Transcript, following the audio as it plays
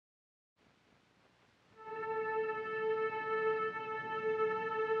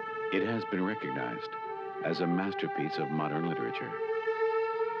It has been recognized as a masterpiece of modern literature.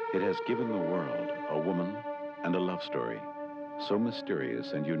 It has given the world a woman and a love story so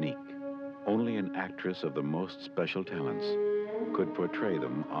mysterious and unique. Only an actress of the most special talents could portray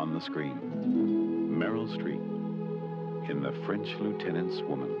them on the screen. Meryl Streep in The French Lieutenant's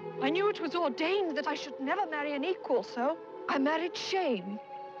Woman. I knew it was ordained that I should never marry an equal, so I married shame.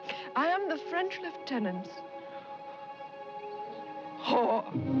 I am the French lieutenant. Oh.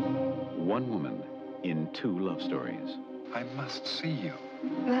 One woman in two love stories. I must see you.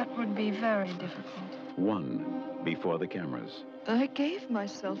 That would be very difficult. One before the cameras. I gave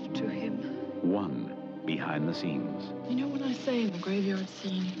myself to him. One behind the scenes. You know what I say in the graveyard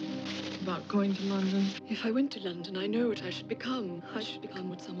scene about going to London? If I went to London, I know what I should become. I should become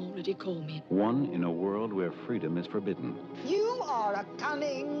what some already call me. One in a world where freedom is forbidden. You are a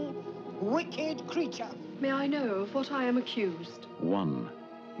cunning, wicked creature. May I know of what I am accused? One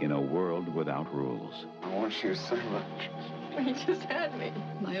in a world without rules. I want you so much. He just had me.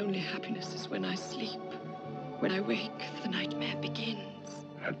 My only happiness is when I sleep. When I wake, the nightmare begins.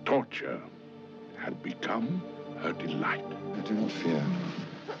 Her torture had become her delight. I do not fear.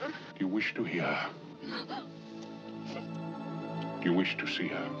 You wish to hear her. You wish to see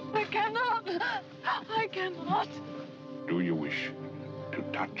her. I cannot. I cannot. Do you wish to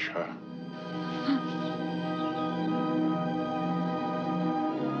touch her?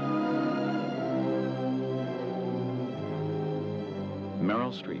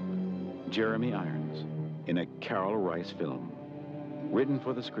 Meryl Streep, Jeremy Irons, in a Karel Reisz film. Written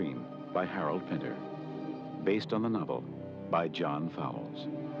for the screen by Harold Pinter. Based on the novel by John Fowles.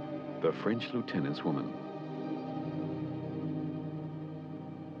 The French Lieutenant's Woman.